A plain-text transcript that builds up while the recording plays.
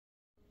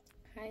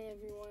Hi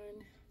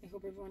everyone, I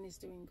hope everyone is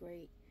doing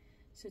great.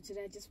 So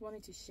today I just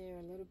wanted to share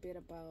a little bit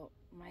about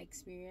my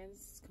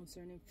experience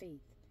concerning faith.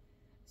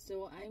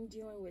 So I'm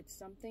dealing with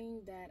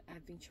something that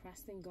I've been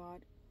trusting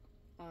God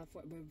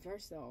for a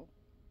reversal,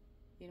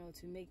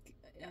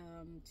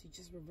 to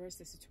just reverse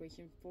the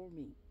situation for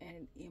me.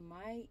 And in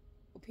my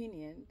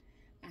opinion,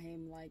 I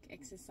am like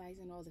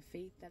exercising all the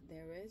faith that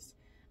there is.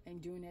 I'm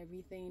doing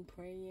everything,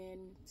 praying,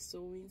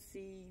 sowing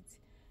seeds,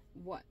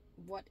 what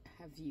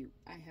have you.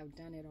 I have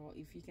done it all.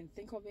 If you can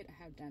think of it,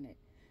 I have done it,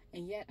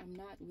 and yet I'm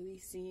not really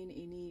seeing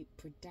any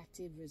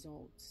productive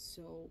results.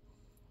 So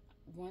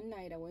one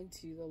night I went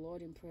to the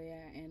Lord in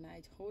prayer and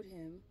I told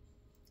him,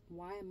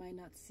 why am I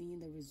not seeing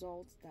the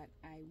results that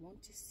I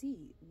want to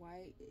see?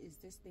 Why is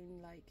this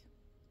thing like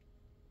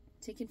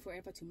taking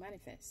forever to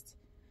manifest?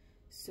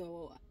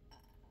 So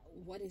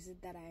what is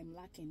it that I'm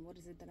lacking? What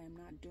is it that I'm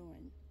not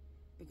doing?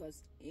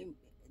 Because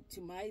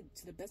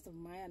to the best of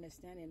my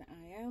understanding,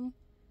 I am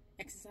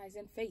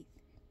exercising faith.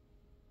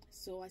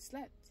 So I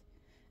slept,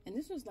 and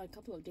this was like a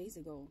couple of days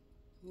ago,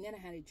 and then I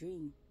had a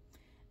dream.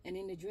 And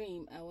in the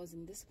dream I was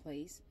in this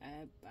place.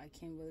 I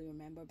can't really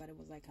remember, but it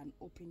was like an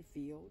open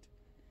field,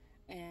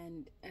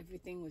 and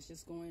everything was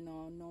just going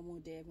on normal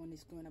day. Everyone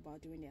is going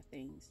about doing their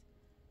things,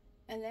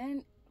 and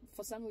then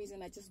for some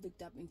reason I just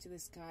looked up into the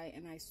sky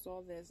and I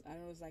saw this. I don't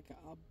know, it was like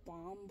a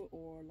bomb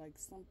or like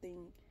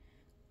something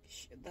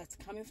that's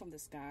coming from the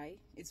sky.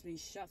 It's been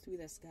shot through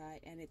the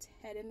sky and it's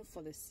heading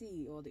for the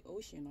sea or the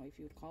ocean, or if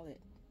you would call it.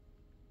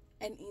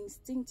 And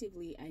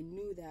instinctively I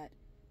knew that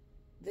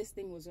this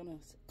thing was going to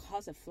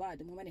cause a flood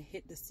the moment it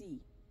hit the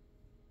sea.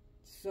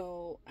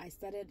 So I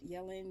started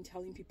yelling,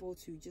 telling people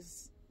to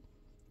just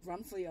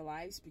run for your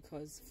lives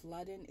because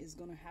flooding is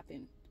going to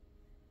happen.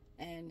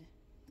 And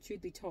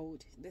truth be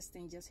told, this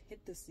thing just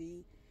hit the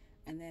sea,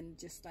 and then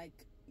just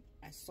like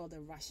I saw the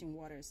rushing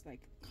waters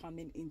like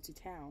coming into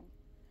town.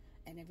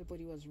 And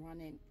everybody was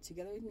running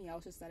together with me. I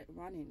also started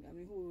running. I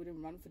mean, who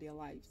wouldn't run for their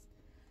lives?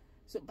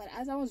 So, but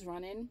as I was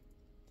running,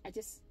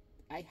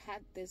 I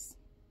had this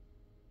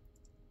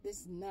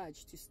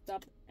nudge to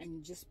stop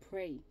and just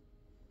pray.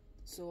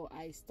 So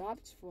I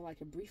stopped for like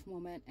a brief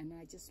moment and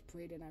I just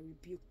prayed and I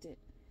rebuked it.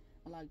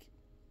 Like,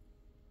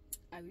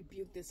 I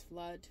rebuked this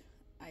flood.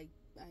 I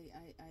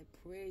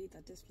pray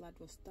that this flood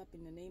will stop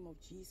in the name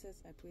of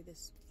Jesus. I pray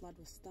this flood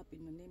will stop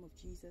in the name of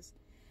Jesus.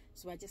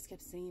 So I just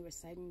kept saying,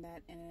 reciting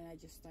that, and then I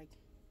just like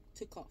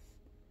took off.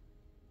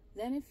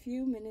 Then a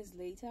few minutes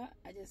later,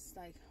 I just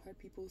like heard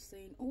people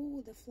saying,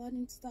 oh, the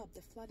flooding stopped,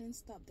 the flooding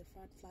stopped, the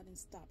flooding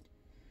stopped.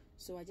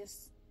 So I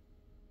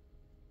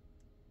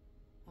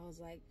was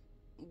like,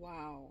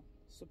 wow.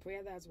 So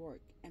prayer does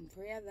work, and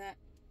prayer that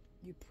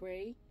you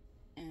pray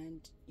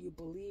and you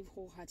believe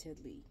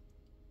wholeheartedly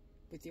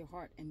with your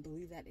heart and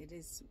believe that it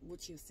is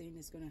what you're saying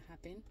is going to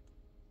happen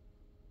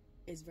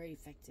is very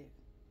effective.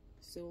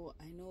 So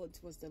I know it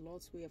was the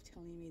Lord's way of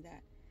telling me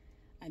that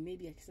I may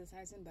be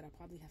exercising, but I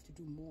probably have to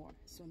do more.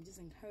 So I'm just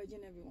encouraging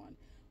everyone,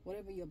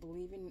 whatever you're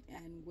believing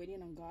and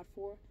waiting on God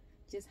for,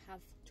 just have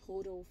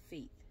total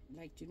faith.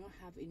 Like, do not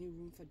have any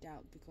room for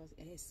doubt, because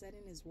it is said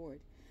in his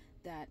word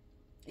that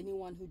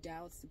anyone who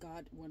doubts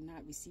God will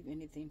not receive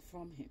anything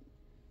from him.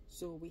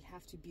 So we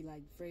have to be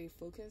like very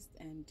focused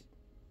and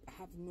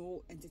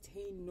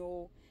entertain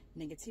no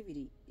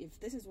negativity. If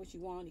this is what you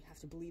want, you have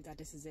to believe that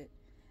this is it,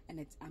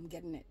 and I'm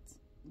getting it.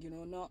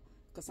 Not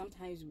because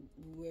sometimes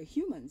we're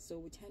humans, so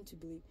we tend to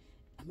believe,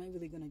 am I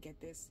really gonna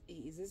get this?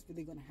 Is this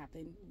really gonna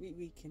happen?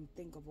 We can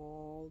think of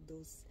all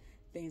those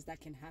things that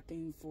can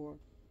happen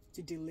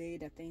to delay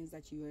the things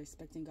that you are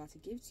expecting God to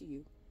give to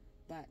you.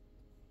 But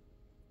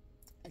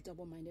a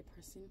double-minded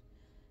person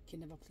can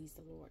never please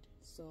the Lord.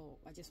 So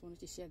I just wanted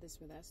to share this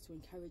with us to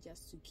encourage us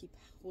to keep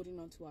holding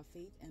on to our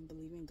faith and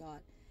believing God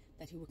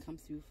that he will come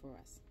through for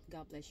us.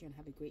 God bless you and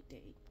have a great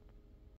day.